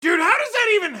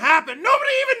happen.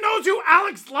 Nobody even knows who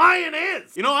Alex Lyon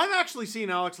is. You know, I've actually seen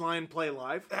Alex Lyon play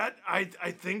live. I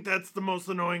think that's the most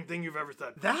annoying thing you've ever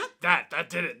said. That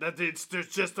did it. There's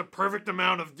just a perfect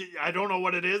amount of, I don't know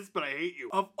what it is, but I hate you.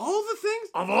 Of all the things?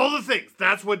 Of all the things.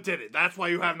 That's what did it. That's why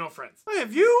you have no friends. I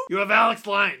have you. You have Alex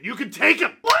Lyon. You can take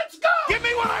him. Let's go. Give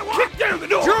me what I want. Kick down the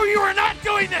door. Drew, you are not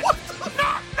doing this. What?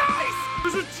 Not nice.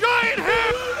 There's a giant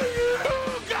head.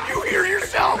 You hear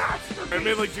yourself. I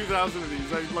made like 2,000 of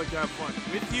these. I'd like to have fun.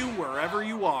 With you wherever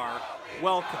you are,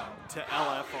 welcome to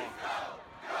LFR.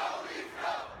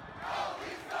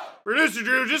 Producer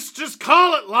Drew, just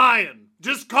call it Lyon.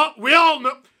 We all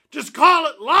know. Just call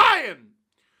it Lyon.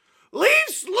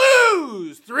 Leafs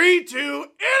lose 3-2 in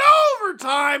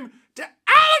overtime to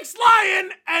Alex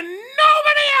Lyon and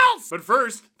nobody else. But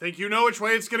first, think you know which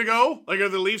way it's gonna go? Like, are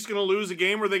the Leafs gonna lose a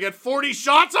game where they get 40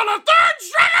 shots on a third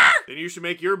stringer? Then you should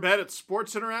make your bet at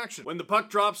Sports Interaction. When the puck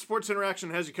drops, Sports Interaction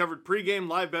has you covered pregame,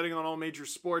 live betting on all major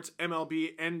sports,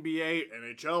 MLB, NBA,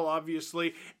 NHL,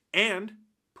 obviously, and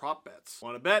prop bets.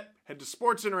 Want to bet? Head to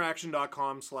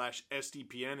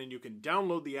sportsinteraction.com/SDPN and you can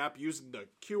download the app using the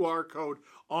QR code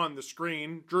on the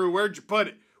screen. Drew, where'd you put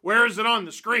it? Where is it on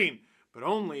the screen? But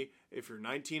only if you're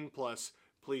 19 plus.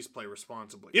 Please play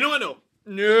responsibly. You know what?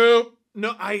 No,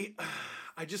 I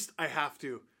have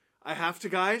to. I have to,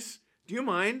 guys. Do you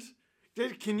mind?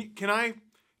 Can I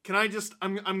just,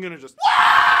 I'm gonna just.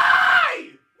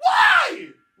 Why?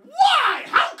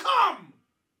 How come?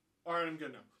 All right, I'm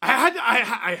good now.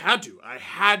 I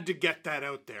had to get that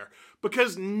out there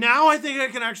because now I think I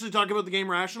can actually talk about the game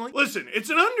rationally. Listen, it's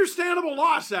an understandable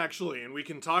loss actually, and we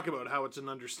can talk about how it's an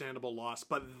understandable loss,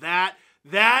 but I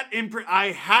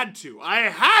had to.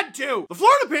 The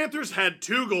Florida Panthers had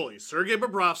two goalies, Sergei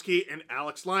Bobrovsky and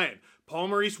Alex Lyon. Paul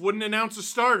Maurice wouldn't announce a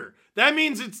starter. That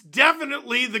means it's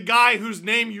definitely the guy whose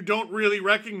name you don't really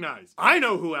recognize. I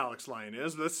know who Alex Lyon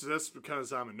is. That's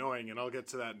because I'm annoying, and I'll get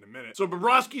to that in a minute. So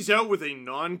Bobrovsky's out with a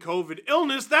non-COVID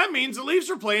illness. That means the Leafs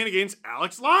are playing against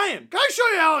Alex Lyon. Can I show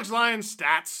you Alex Lyon's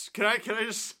stats?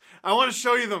 I want to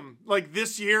show you them, like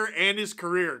this year and his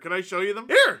career. Can I show you them?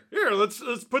 Here, let's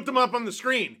put them up on the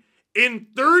screen. In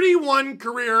 31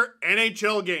 career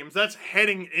NHL games, that's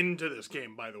heading into this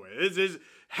game, by the way. This is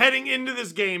heading into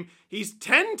this game. He's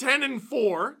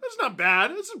 10-10-4. That's not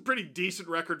bad. That's a pretty decent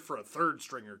record for a third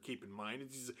stringer, keep in mind.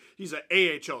 He's an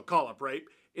AHL call-up, right?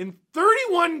 In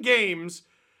 31 games,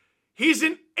 he's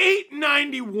an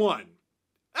 .891.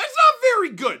 That's not very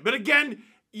good, but again,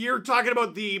 you're talking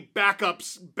about the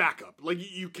backup's backup. Like,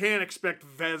 you can't expect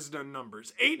Vezina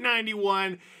numbers.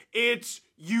 .891, it's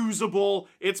usable,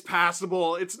 it's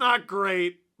passable, it's not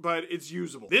great, but it's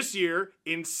usable. This year,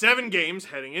 in 7 games,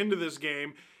 heading into this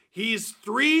game, he's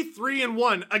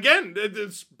 3-3-1. Again,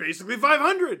 it's basically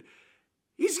 500.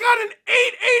 He's got an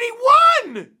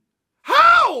 .881!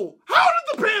 How? How did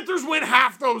the Panthers win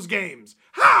half those games?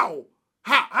 How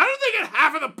did they get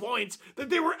half of the points that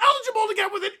they were eligible to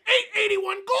get with an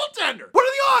 .881 goaltender? What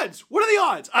are the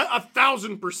odds?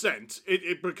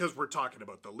 1,000%. Because we're talking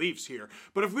about the Leafs here.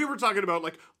 But if we were talking about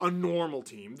like a normal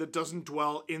team that doesn't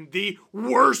dwell in the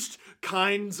worst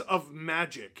kinds of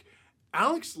magic,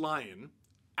 Alex Lyon,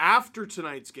 after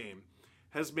tonight's game,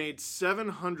 has made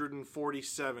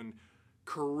 747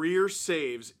 career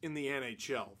saves in the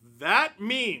NHL. That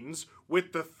means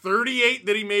with the 38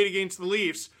 that he made against the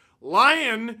Leafs,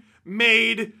 Lyon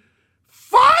made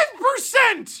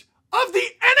 5% of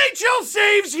the NHL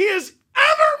saves he has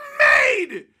ever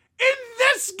made in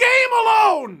this game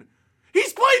alone.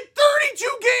 He's played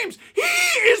 32 games. He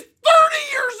is 30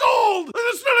 years old.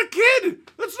 That's not a kid.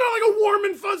 That's not like a warm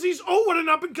and fuzzies, oh, what an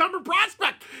up-and-comer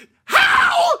prospect.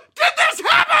 How did this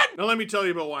happen? Now let me tell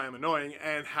you about why I'm annoying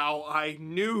and how I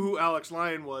knew who Alex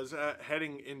Lyon was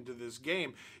heading into this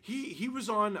game. He was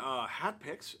on Hat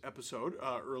Picks episode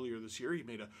earlier this year. He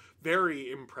made a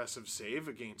very impressive save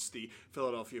against the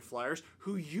Philadelphia Flyers,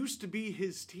 who used to be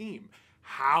his team.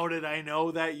 How did I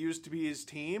know that used to be his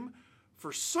team?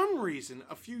 For some reason,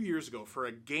 a few years ago, for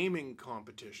a gaming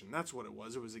competition, that's what it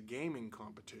was a gaming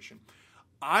competition,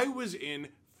 I was in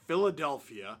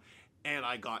Philadelphia and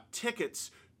I got tickets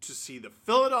to see the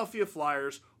Philadelphia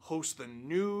Flyers host the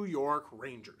New York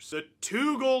Rangers. The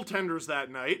two goaltenders that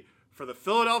night for the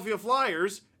Philadelphia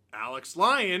Flyers, Alex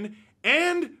Lyon,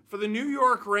 and for the New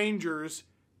York Rangers,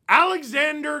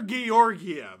 Alexander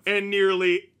Georgiev. And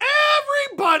nearly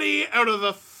everybody out of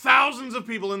the thousands of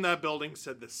people in that building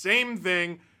said the same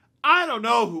thing. I don't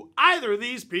know who either of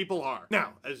these people are.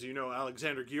 Now, as you know,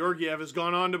 Alexander Georgiev has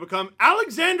gone on to become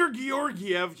Alexander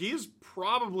Georgiev. He is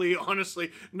probably,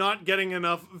 honestly, not getting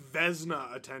enough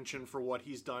Vezina attention for what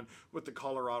he's done with the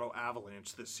Colorado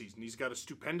Avalanche this season. He's got a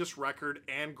stupendous record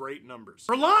and great numbers.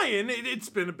 For Lyon, it's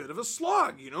been a bit of a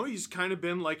slog. You know, he's kind of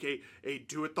been like a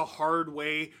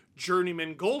do-it-the-hard-way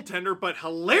journeyman goaltender, but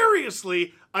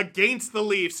hilariously, against the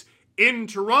Leafs in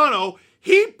Toronto,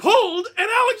 he pulled an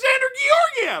Alexander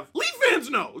Georgiev. Leaf fans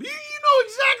know. You know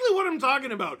exactly what I'm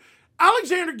talking about.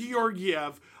 Alexander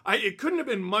Georgiev, it couldn't have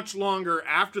been much longer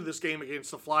after this game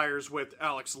against the Flyers with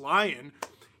Alex Lyon.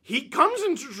 He comes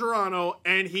into Toronto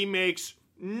and he makes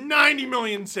 90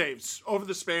 million saves over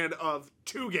the span of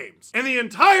 2 games. And the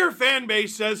entire fan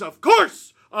base says, of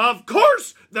course,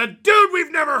 the dude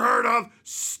we've never heard of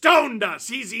stoned us.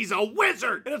 He's a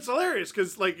wizard. And it's hilarious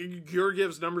because, like,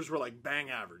 Georgiev's numbers were, like, bang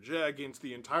average against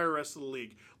the entire rest of the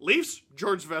league. Leafs,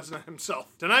 George Vezina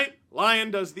himself. Tonight,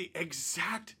 Lyon does the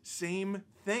exact same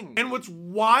thing. And what's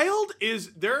wild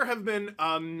is there have been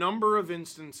a number of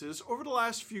instances over the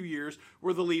last few years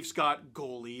where the Leafs got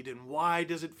goalied. And why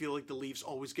does it feel like the Leafs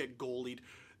always get goalied?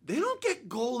 They don't get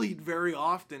goalied very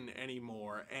often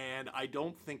anymore, and I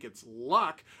don't think it's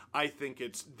luck. I think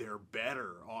it's they're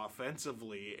better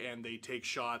offensively, and they take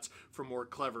shots from more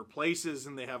clever places,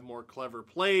 and they have more clever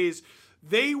plays.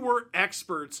 They were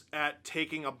experts at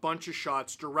taking a bunch of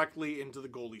shots directly into the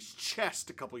goalie's chest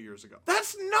a couple years ago.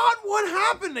 That's not what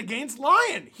happened against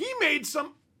Lyon. He made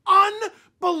some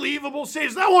unbelievable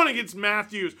saves. That one against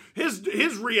Matthews,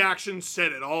 his reaction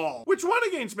said it all. Which one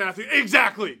against Matthews?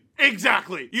 Exactly.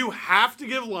 You have to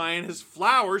give Lyon his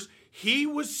flowers. He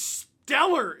was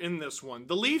stellar in this one.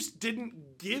 The Leafs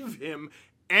didn't give him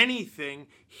anything.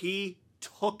 He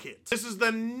took it. This is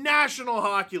the National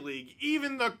Hockey League.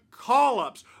 Even the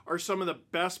call-ups are some of the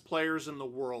best players in the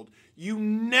world. You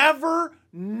never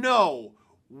know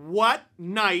what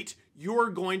night you're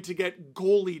going to get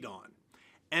goalied on.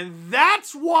 And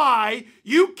that's why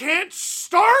you can't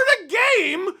start a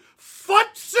game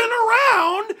futzing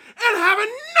around and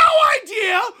having no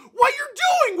idea what you're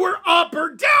doing, where up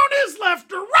or down is,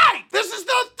 left or right. This is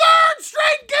the third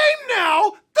straight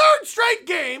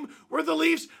game where the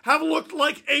Leafs have looked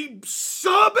like a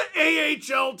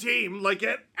sub-AHL team, like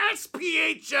an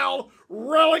SPHL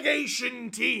relegation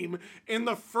team in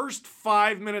the first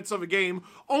 5 minutes of a game,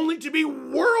 only to be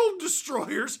world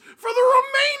destroyers for the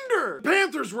remainder.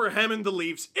 Panthers were hemming the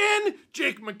Leafs in.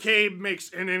 Jake McCabe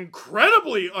makes an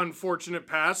incredibly unfortunate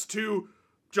pass to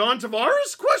John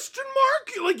Tavares, question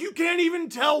mark? Like, you can't even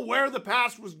tell where the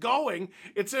pass was going.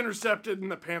 It's intercepted, and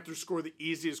the Panthers score the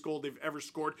easiest goal they've ever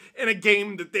scored in a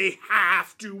game that they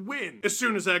have to win. As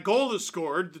soon as that goal is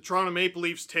scored, the Toronto Maple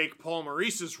Leafs take Paul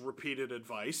Maurice's repeated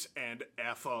advice, and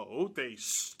FO, they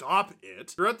stop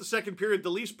it. Throughout the second period, the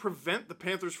Leafs prevent the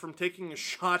Panthers from taking a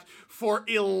shot for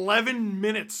 11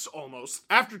 minutes almost.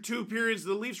 After 2 periods,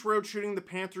 the Leafs were out shooting the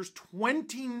Panthers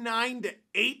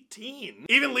 29-18.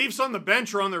 Even Leafs on the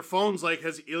bench are on their phones like,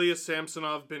 has Ilya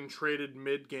Samsonov been traded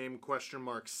mid-game, question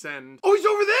mark, send. Oh, he's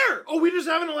over there! Oh, we just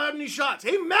haven't allowed any shots.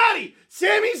 Hey, Maddie!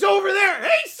 Sammy's over there!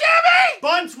 Hey, Sammy!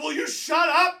 Bunce, will you shut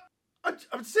up?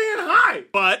 I'm saying hi!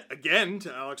 But, again,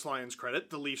 to Alex Lyon's credit,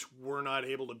 the Leafs were not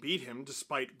able to beat him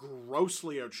despite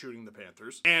grossly outshooting the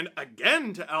Panthers. And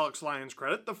again, to Alex Lyon's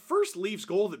credit, the first Leafs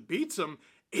goal that beats him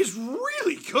is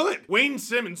really good. Wayne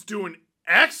Simmons doing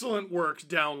excellent work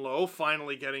down low,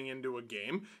 finally getting into a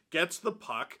game, gets the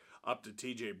puck up to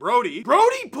TJ Brody.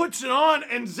 Brody puts it on,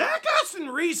 and Zach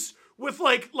Aston-Reese with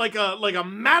like a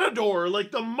matador,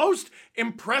 like the most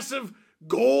impressive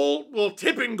goal, well,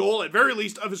 tipping goal at very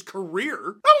least of his career.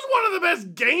 That was one of the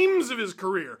best games of his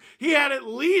career. He had at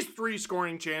least 3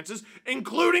 scoring chances,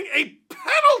 including a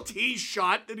penalty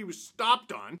shot that he was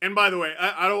stopped on. And by the way,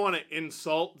 I don't want to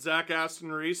insult Zach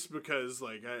Aston-Reese because,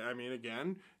 like, I mean,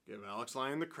 again, give Alex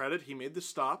Lyon the credit, he made the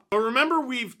stop. But remember,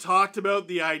 we've talked about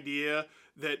the idea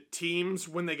that teams,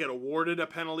 when they get awarded a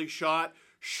penalty shot,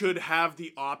 should have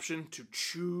the option to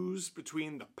choose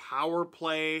between the power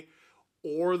play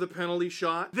or the penalty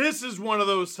shot. This is one of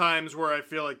those times where I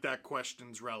feel like that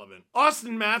question's relevant.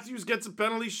 Austin Matthews gets a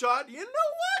penalty shot. You know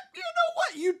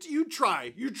what? You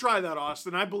try that,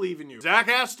 Austin. I believe in you. Zach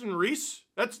Aston-Reese,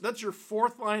 that's your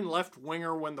 4th line left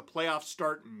winger when the playoffs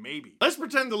start, maybe. Let's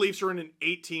pretend the Leafs are in an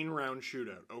 18-round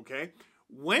shootout, okay?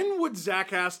 When would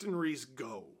Zach Aston-Reese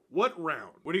go? What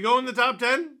round? Would he go in the top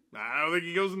 10? I don't think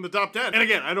he goes in the top 10. And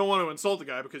again, I don't want to insult the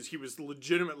guy because he was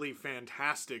legitimately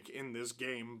fantastic in this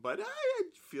game, but it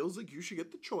feels like you should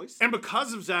get the choice. And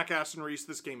because of Zach Aston-Reese,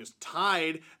 this game is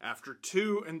tied after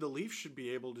 2, and the Leafs should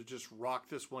be able to just rock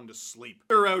this one to sleep.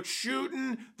 They're out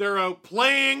shooting, they're out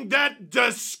playing. That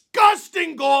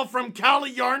disgusting goal from Calle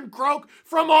Yarncroke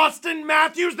from Austin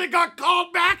Matthews that got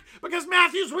called back because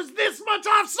Matthews was this much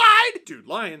offside. Dude,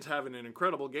 Lyon's having an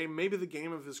incredible game, maybe the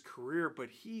game of his career, but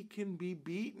he can be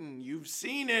beaten. You've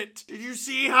seen it. Did you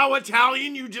see how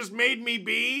Italian you just made me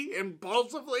be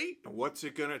impulsively? What's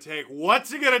it gonna take?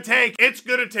 What's it gonna take? It's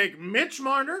gonna take Mitch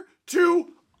Marner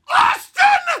to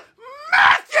Austin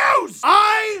Matthews!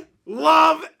 I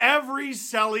love every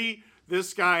celly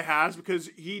this guy has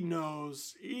because he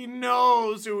knows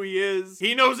who he is.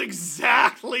 He knows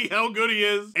exactly how good he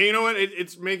is. And you know what?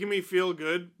 It's making me feel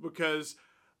good because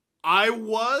I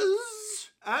was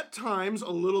at times a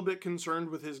little bit concerned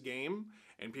with his game.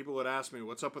 And people would ask me,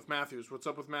 what's up with Matthews? What's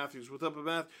up with Matthews? What's up with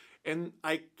Matthews? And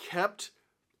I kept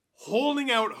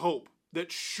holding out hope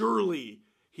that surely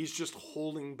he's just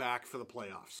holding back for the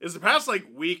playoffs. Is the past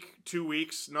week, 2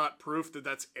 weeks not proof that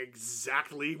that's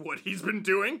exactly what he's been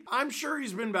doing? I'm sure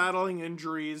he's been battling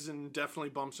injuries and definitely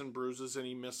bumps and bruises and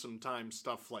he missed some time,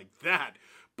 stuff like that.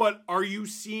 But are you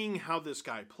seeing how this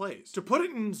guy plays? To put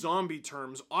it in zombie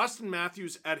terms, Austin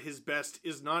Matthews at his best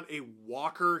is not a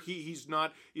walker. He's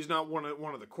not one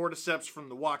of the cordyceps from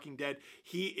The Walking Dead.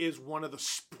 He is one of the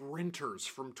sprinters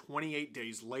from 28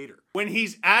 Days Later. When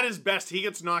he's at his best, he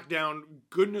gets knocked down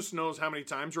goodness knows how many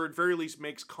times, or at very least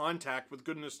makes contact with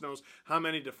goodness knows how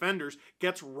many defenders,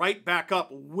 gets right back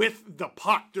up with the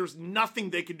puck. There's nothing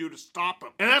they can do to stop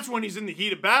him. And that's when he's in the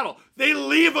heat of battle. They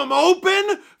leave him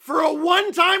open for a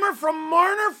one-timer from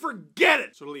Marner, forget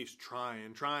it. So the Leafs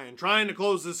trying to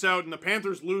close this out, and the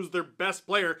Panthers lose their best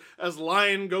player as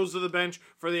Lyon goes to the bench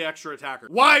for the extra attacker.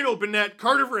 Wide open net,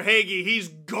 Carter Verhaeghe, he's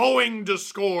going to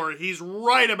score. He's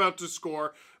right about to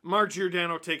score. Mark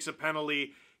Giordano takes a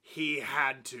penalty. He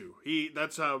had to.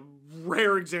 That's a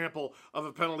rare example of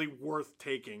a penalty worth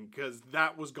taking because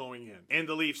that was going in. And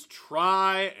the Leafs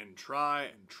try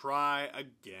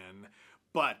again.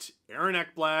 But Aaron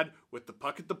Ekblad with the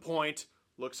puck at the point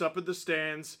looks up at the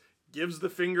stands, gives the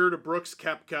finger to Brooks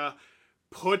Koepka,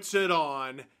 puts it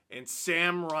on, and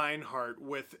Sam Reinhart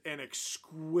with an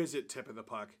exquisite tip of the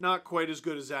puck. Not quite as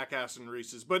good as Zach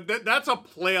Aston-Reese's, but that's a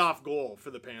playoff goal for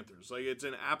the Panthers. It's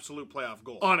an absolute playoff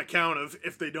goal. On account of,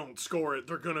 if they don't score it,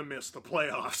 they're gonna miss the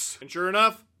playoffs. And sure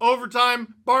enough,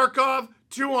 overtime, Barkov,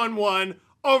 2-on-1,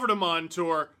 over to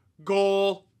Montour,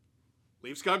 goal.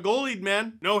 Leafs got goalied,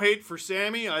 man. No hate for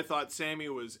Sammy. I thought Sammy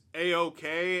was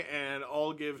A-okay, and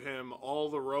I'll give him all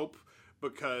the rope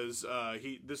because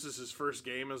this is his first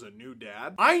game as a new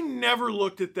dad. I never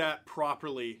looked at that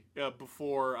properly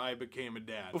before I became a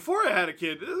dad. Before I had a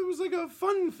kid, it was like a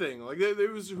fun thing.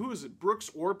 There was, who was it? Brooks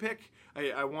Orpik,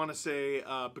 I want to say,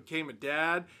 became a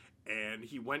dad, and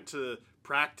he went to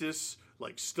practice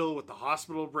still with the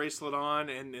hospital bracelet on,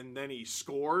 and then he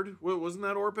scored. Wasn't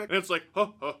that Orpik? And it's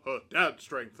dad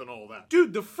strength and all that.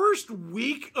 Dude, the first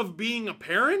week of being a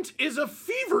parent is a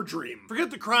fever dream.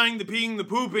 Forget the crying, the peeing, the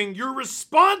pooping. You're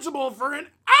responsible for an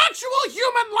actual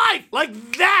human life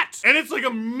like that. And it's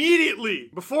immediately,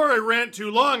 before I rant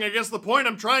too long, I guess the point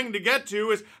I'm trying to get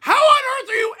to is, how on earth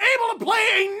are you able to play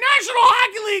a National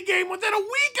Hockey League game within a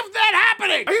week of that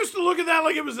happening? I used to look at that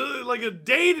like it was a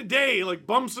day-to-day,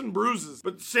 bumps and bruises.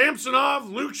 But Samsonov,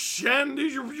 Luke Shen,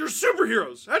 you're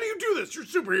superheroes. How do you do this? You're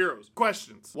superheroes.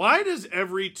 Questions. Why does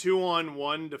every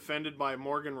 2-on-1 defended by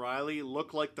Morgan Rielly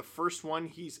look like the first one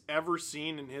he's ever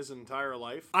seen in his entire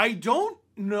life? I don't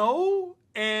know.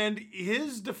 And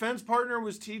his defense partner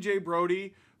was TJ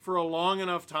Brody for a long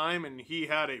enough time, and he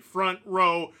had a front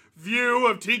row view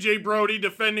of TJ Brody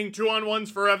defending 2-on-1s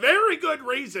for a very good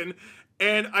reason.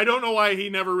 And I don't know why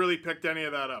he never really picked any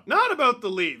of that up. Not about the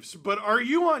Leafs, but are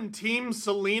you on Team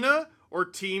Selena or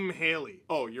Team Haley?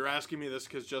 Oh, you're asking me this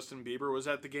because Justin Bieber was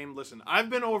at the game? Listen, I've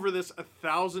been over this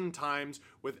 1,000 times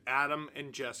with Adam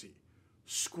and Jesse.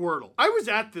 Squirtle. I was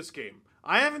at this game.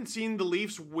 I haven't seen the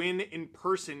Leafs win in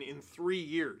person in 3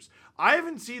 years. I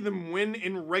haven't seen them win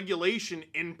in regulation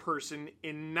in person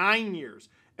in 9 years.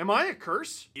 Am I a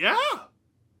curse? Yeah.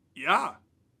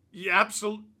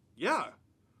 Absolutely. Yeah.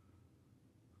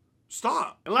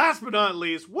 Stop. And last but not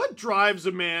least, what drives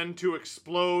a man to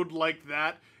explode like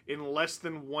that in less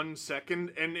than 1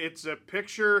 second? And it's a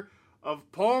picture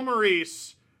of Paul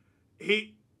Maurice.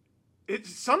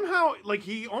 It's somehow,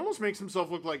 he almost makes himself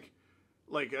look like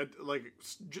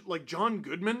John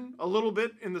Goodman a little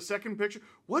bit in the second picture.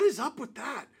 What is up with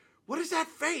that? What is that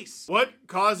face? What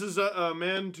causes a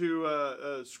man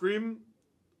to scream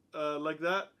like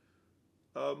that?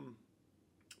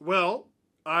 Well,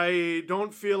 I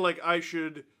don't feel like I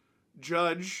should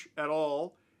judge at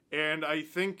all. And I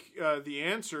think the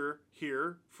answer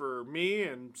here for me,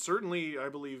 and certainly I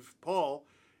believe Paul,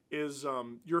 is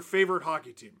your favorite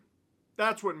hockey team.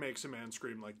 That's what makes a man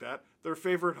scream like that. Their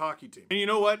favorite hockey team. And you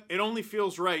know what? It only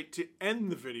feels right to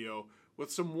end the video with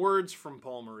some words from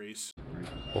Paul Maurice.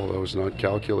 Well, that was not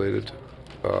calculated.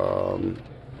 I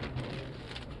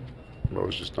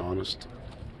was just honest.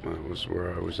 That was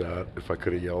where I was at. If I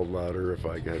could have yelled louder, if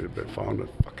I had found a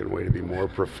fucking way to be more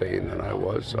profane than I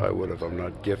was, I would have. I'm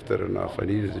not gifted enough. I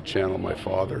needed to channel my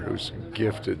father, who's a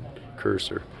gifted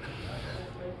cursor.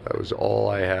 That was all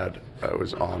I had. I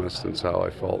was honest, and that's how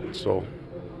I felt. So,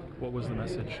 what was the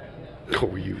message?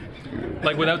 Oh, you.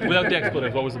 Like without the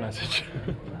expletive, what was the message?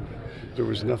 There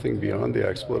was nothing beyond the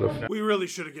expletive. We really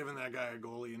should have given that guy a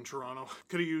goalie in Toronto.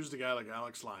 Could have used a guy like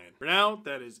Alex Lyon. For now,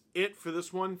 that is it for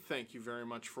this one. Thank you very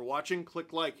much for watching.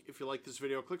 Click like if you like this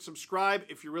video. Click subscribe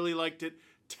if you really liked it.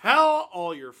 Tell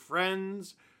all your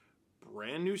friends.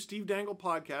 Brand new Steve Dangle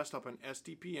podcast up on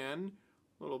SDPN.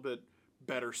 A little bit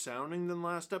better sounding than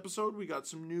last episode. We got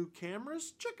some new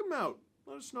cameras. Check them out.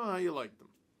 Let us know how you like them.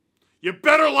 You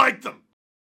better like them!